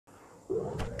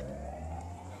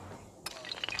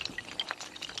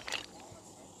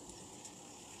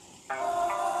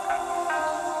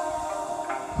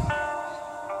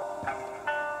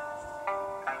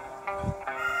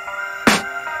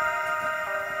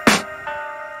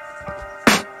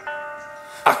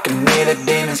I can hear the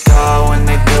demons call when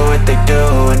they do what they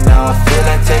do. And now I feel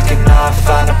like taking off,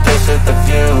 find a place with a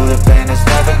view. The pain is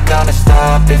never gonna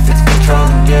stop if it's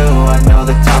controlling you. I know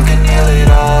that time can heal it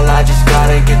all, I just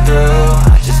gotta get through.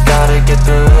 I just gotta get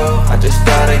through, I just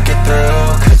gotta get through.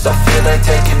 Cause I feel like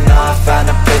taking off, find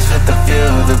a place with a view.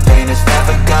 The pain is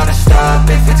never gonna stop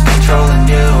if it's controlling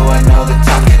you. I know that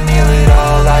time can heal it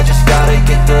all, I just gotta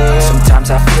get through.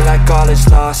 Sometimes I feel like all is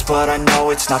lost, but I know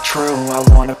it's not true. I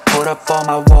wanna put up all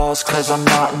my walls cause I'm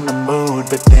not in the mood,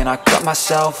 but then I cut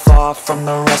myself off from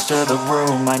the rest of the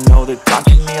room. I know that time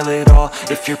can heal it all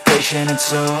if you're patient and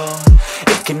soon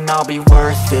it can all be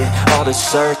worth it, all the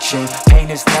searching. Pain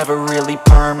is never really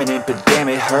permanent, but damn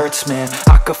it hurts, man.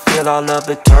 I could feel all of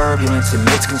the turbulence and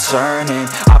it's concerning.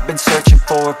 I've been searching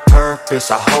for a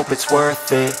purpose, I hope it's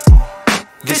worth it.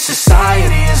 This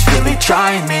society is really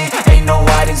trying me. Ain't no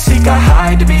hide and seek, I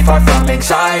hide to be far from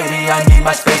anxiety. I need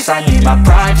my space, I need my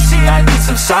privacy. I need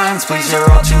some silence, please, you're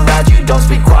all too loud. You don't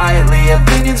speak quietly,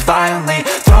 opinions violently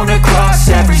thrown across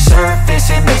every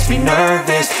surface. It makes me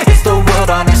nervous, is the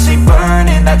world honestly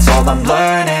burning? That's all I'm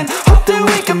learning. Hope that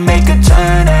we can make a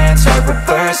turn and start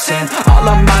reversing all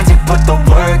our minds and put the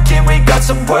work in. We got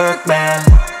some work, man.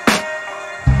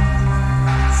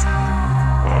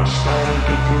 I started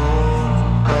to do.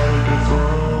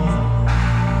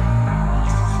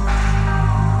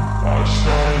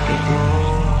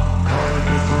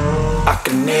 I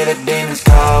can hear the demons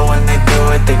call when they do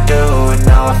what they do. And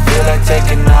now I feel like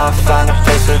taking off, find a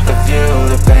place with a view.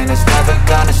 The pain is never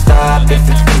gonna stop if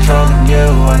it's controlling you.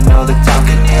 I know that time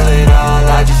can heal it all,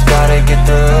 I just gotta get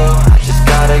through. I just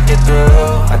gotta get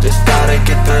through, I just gotta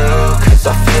get through. Cause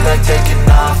I feel like taking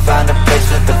off, find a place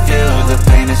with a view. The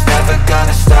pain is never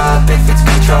gonna stop if it's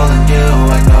controlling you.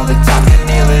 I know that time can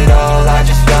heal it all, I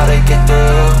just gotta get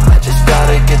through. I just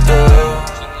gotta get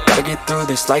through. Gotta get through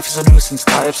this, life is a nuisance,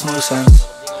 tie up some loose ends.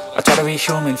 I try to be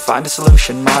human, find a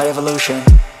solution, my evolution.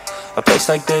 A place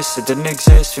like this, it didn't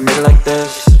exist, we made it like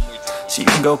this. So you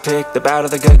can go pick the bad or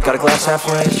the good, got a glass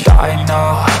halfway. I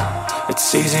know,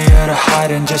 it's easier to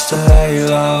hide than just to lay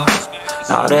low.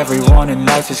 Not everyone in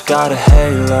life has got a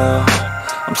halo.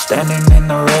 I'm standing in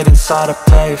the red inside a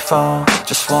payphone,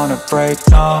 just wanna break,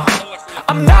 no.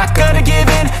 I'm not gonna give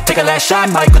in, take a last shot,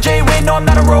 Michael J. Win. No, I'm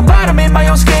not a robot, I'm in my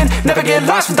own skin. Never get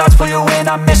lost when thoughts pull you in.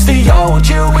 I miss the old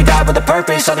you, we died with a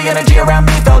purpose. All the energy around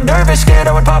me felt nervous, scared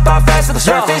I would pop out fast to the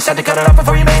surface. Had to cut it off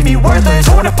before you made me worthless.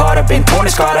 Torn apart, I've been torn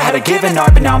and scarred. I had to give an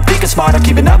art, but now I'm thinking smart. I'm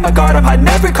keeping up my guard, I'm hiding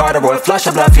every card. A royal flush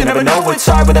of love, you never know what's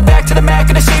hard. With a back to the mat,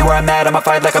 gonna see where I'm at. I'ma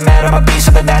fight like I'm mad, I'ma be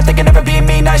something that they can never be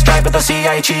me. Nice try, but they'll see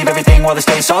I achieve everything while they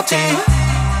stay salty.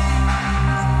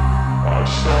 I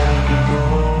started to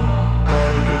go.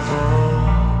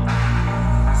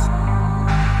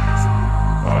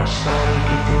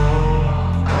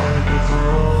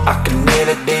 I can hear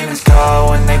the demons call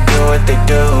when they do what they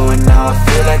do. And now I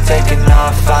feel like taking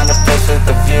off, find a place with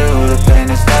a view. The pain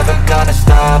is never gonna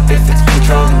stop if it's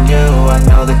controlling you. I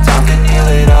know that time can heal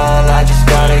it all, I just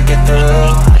gotta get through.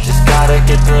 I just gotta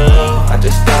get through, I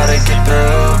just gotta get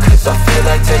through. Cause I feel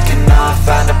like taking off,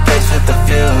 find a place with a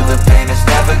view. The pain is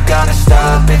never gonna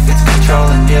stop if it's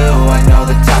controlling you. I know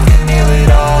that time can heal it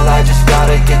all, I just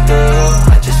gotta get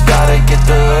through. I just gotta get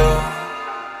through.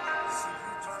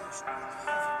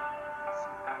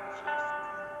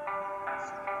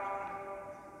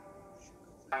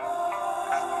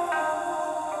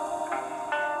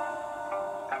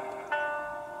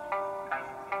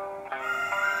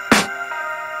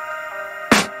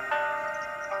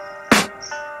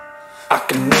 I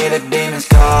can hear the demons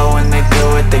call when they do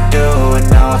what they do. And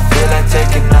now I feel like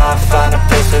taking off, find a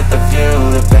place with a view.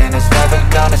 The pain is never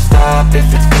gonna stop if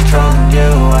it's controlling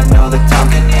you. I know that time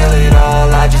can heal it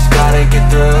all, I just gotta get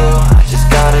through. I just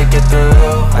gotta get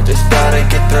through, I just gotta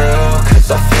get through. Cause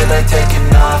I feel like taking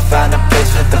off, find a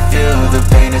place with a view. The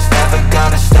pain is never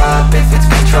gonna stop if it's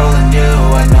controlling you.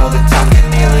 I know that time can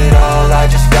heal it all, I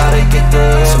just gotta get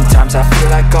through. Sometimes I feel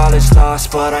like all is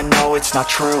lost, but I know it's not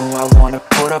true. I wanna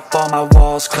put up all my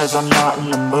walls cause I'm not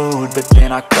in the mood, but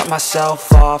then I cut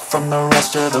myself off from the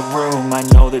rest of the room. I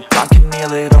know that time can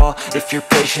heal it all if you're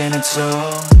patient and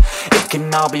soon it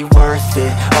can all be worth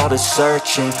it, all the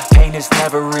searching. Pain is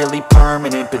never really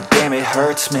permanent, but damn it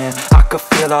hurts, man. I could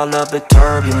feel all of the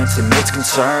turbulence and it's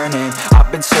concerning.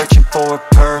 I've been searching for a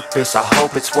purpose, I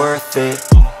hope it's worth it.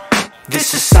 This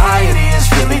society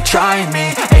is really trying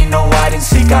me. Ain't no hide and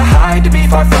seek, I hide to be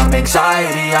far from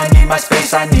anxiety. I need my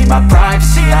space, I need my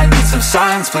privacy. I need some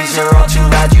silence, please, you're all too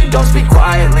loud. You don't speak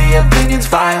quietly, opinions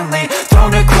violently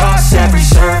thrown across every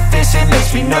surface. It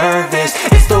makes me nervous,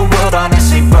 is the world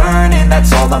honestly burning?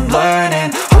 That's all I'm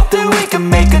learning. Hope that we can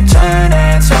make a turn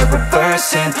and start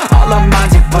reversing all our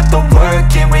minds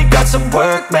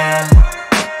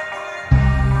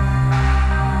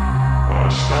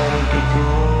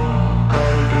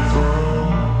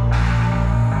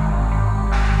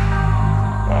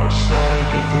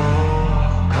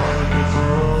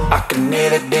I can hear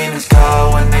the demons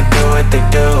call when they do what they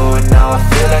do. And now I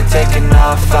feel like taking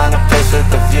off, find a place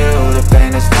with a view. The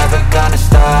pain is never gonna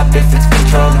stop if it's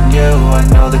controlling you. I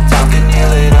know that time can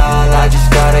heal it all, I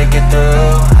just gotta get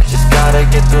through. I just gotta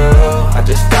get through, I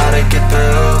just gotta get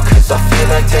through. Cause I feel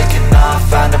like taking off,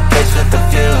 find a place with a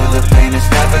view. The pain is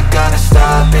never gonna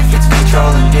stop if it's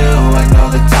controlling you. I know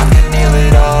that time can heal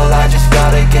it all, I just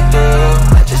gotta get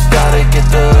through. I just gotta get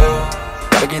through.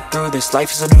 Gotta get through this,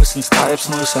 life is a nuisance, tie up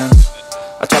some loose ends.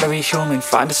 I try to be human,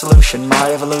 find a solution,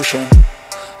 my evolution.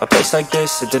 A place like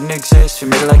this, it didn't exist, we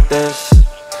made it like this.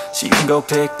 So you can go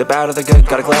pick the bad or the good,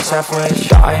 got a glass half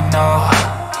wish. I know,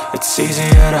 it's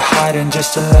easier to hide than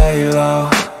just to lay low.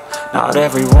 Not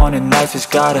everyone in life has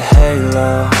got a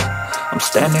halo. I'm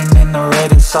standing in the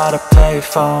red inside a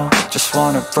payphone, just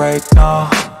wanna break, no.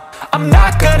 I'm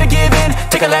not gonna give in,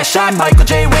 take a last shot, Michael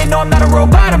J. Win. No, I'm not a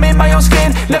robot, I'm in my own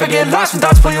skin. Never get lost when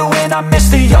thoughts pull you in. I miss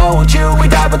the old you, we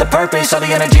died with a purpose. All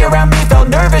the energy around me felt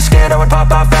nervous, scared I would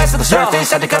pop out fast to the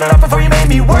surface. Had to cut it off before you made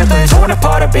me worthless. Torn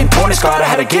apart, I've been torn and scarred. I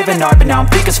had a given art, but now I'm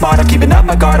thinking smart. I'm keeping up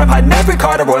my guard, I'm hiding every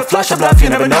card. A royal flush of left, you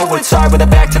never know what's hard. With a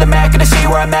back to the mat, gonna see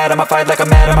where I'm at. I'ma fight like I'm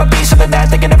mad, I'ma be something that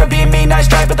they can never be me. Nice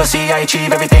try, but they'll see I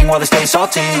achieve everything while they stay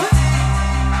salty.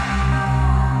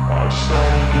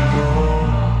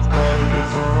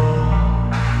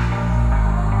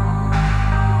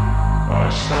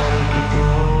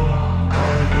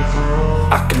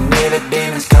 I can hear the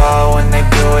demons call when they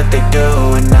do what they do.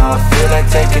 And now I feel like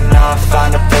taking off,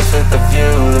 find a place with a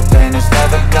view. The pain is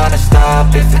never gonna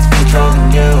stop if it's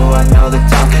controlling you. I know that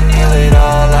time can heal it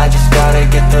all, I just gotta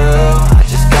get through. I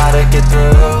just gotta get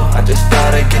through, I just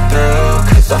gotta get through.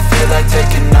 Cause I feel like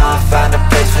taking off, find a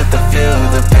place with a view.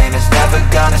 The pain is never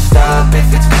gonna stop if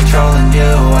it's controlling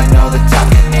you. I know that time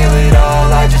can heal it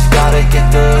all, I just gotta get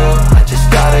through. I just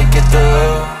gotta get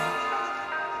through.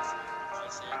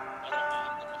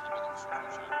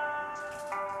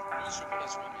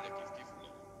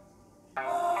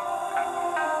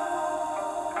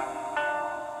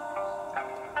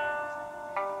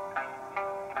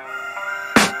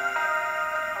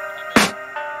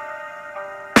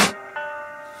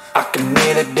 I can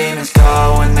hear the demons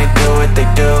call when they do what they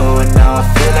do. And now I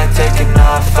feel like taking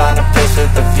off, find a place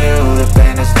with a view. The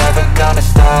pain is never gonna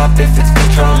stop if it's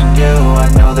controlling you.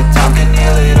 I know that time can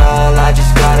heal it all, I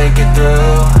just gotta get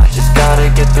through. I just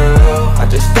gotta get through, I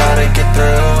just gotta get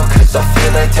through. Cause I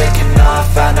feel like taking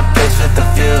off, find a place with a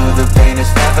view. The pain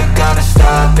is never gonna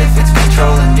stop if it's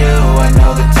controlling you. I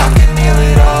know that time can heal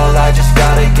it all, I just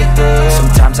gotta get through.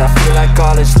 Sometimes I feel like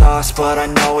all is lost, but I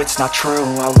know it's not true.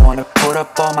 I wanna put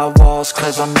up all my walls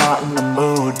cause I'm not in the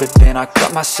mood, but then I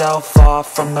cut myself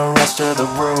off from the rest of the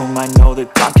room. I know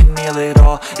that time can heal it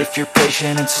all if you're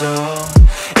patient and soon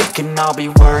it can all be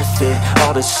worth it,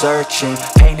 all the searching.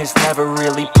 Pain is never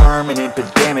really permanent,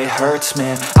 but damn it hurts,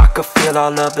 man. I could feel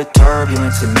all of the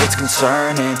turbulence and it's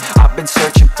concerning. I've been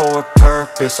searching for a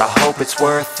purpose, I hope it's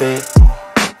worth it.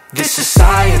 This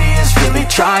society is really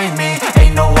trying me.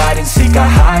 Ain't no hide and seek, I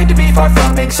hide to be far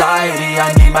from anxiety.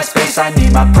 I need my space, I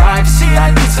need my privacy.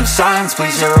 I need some silence,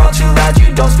 please, you're all too loud.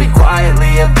 You don't speak quietly,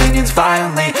 opinions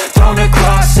violently thrown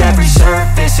across every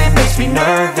surface. It makes me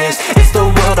nervous, it's the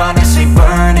world honestly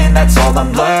burning. That's all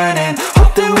I'm learning,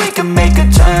 hope that we can make a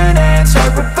turn and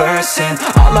start reversing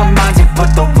all our minds and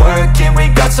put the work in.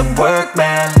 We got some work,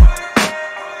 man.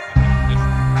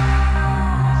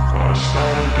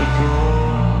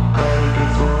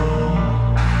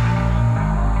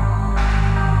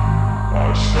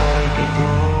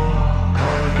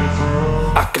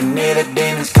 I can hear the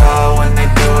demons call when they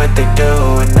do what they do.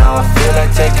 And now I feel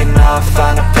like taking off,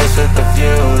 find a place with a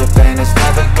view. The pain is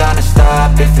never gonna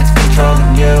stop if it's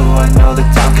controlling you. I know that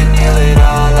time can heal it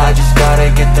all, I just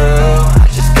gotta get through. I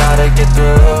just gotta get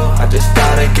through, I just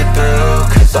gotta get through.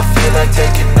 Cause I feel like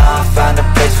taking off, find a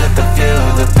place with a view.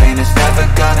 The pain is never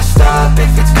gonna stop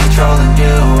if it's controlling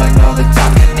you. I know that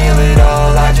time can heal it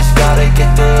all, I just gotta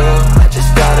get through. I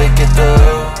just gotta get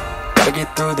through. Gotta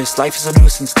get through this, life is a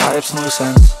nuisance, tie up some loose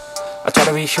ends. I try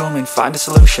to be human, find a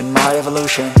solution, my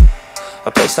evolution.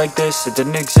 A place like this, it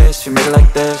didn't exist, we made it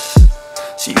like this.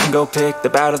 So you can go pick the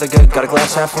bad or the good, got a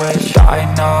glass half wish. I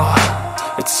know,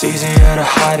 it's easier to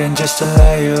hide than just to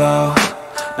lay low.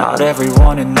 Not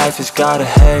everyone in life has got a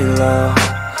halo.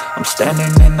 I'm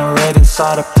standing in the red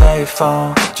inside a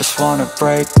payphone, just wanna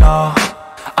break, no.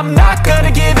 I'm not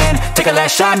gonna give in. Take a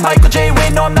last shot, Michael J.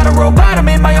 Win. No, I'm not a robot, I'm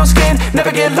in my own skin.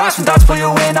 Never get lost when thoughts pull you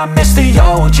in. I miss the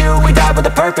old you, we died with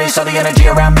a purpose. All the energy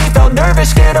around me felt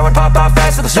nervous. Scared I would pop out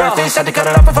fast to the surface. Had to cut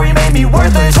it off before you made me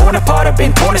worthless. Torn apart, I've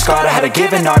been torn and scarred. I had a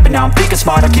given art, but now I'm thinking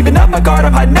smart. I'm keeping up my guard,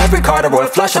 I'm hiding every card. A royal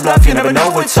flush of bluff, you never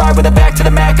know what's hard. With a back to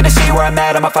the mat, gonna see where I'm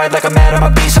at. I'ma fight like I'm mad, I'm a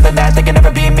beast of the net. They can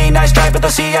never be me, nice try, but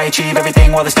they'll see I achieve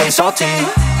everything while they stay salty.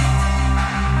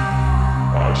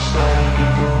 I just gotta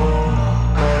get through,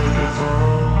 gotta get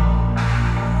through.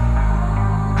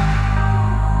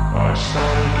 I just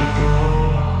gotta get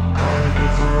through, gotta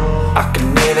get through. I can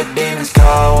hear the demons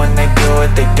call when they do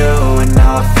what they do. And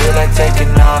now I feel like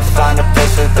taking off, find a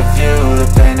place with a view. The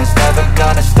pain is never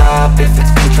gonna stop if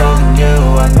it's controlling you.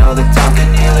 I know that time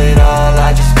can heal it all,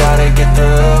 I just gotta get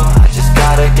through. I just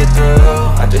gotta get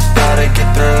through, I just gotta get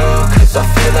through. Cause I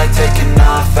feel like taking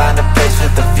off, find a place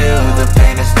with a view. The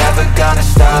pain is never gonna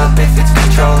stop if it's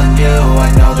controlling you.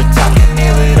 I know that time can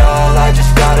heal it all, I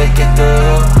just gotta get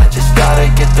through. I just gotta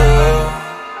get through.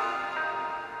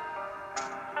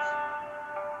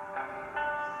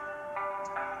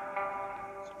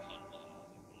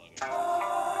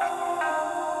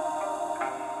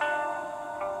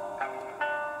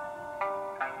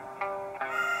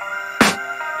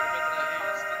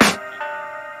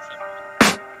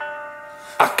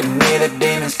 I can hear the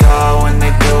demons call when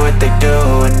they do what they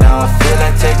do. And now I feel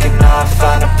like taking off,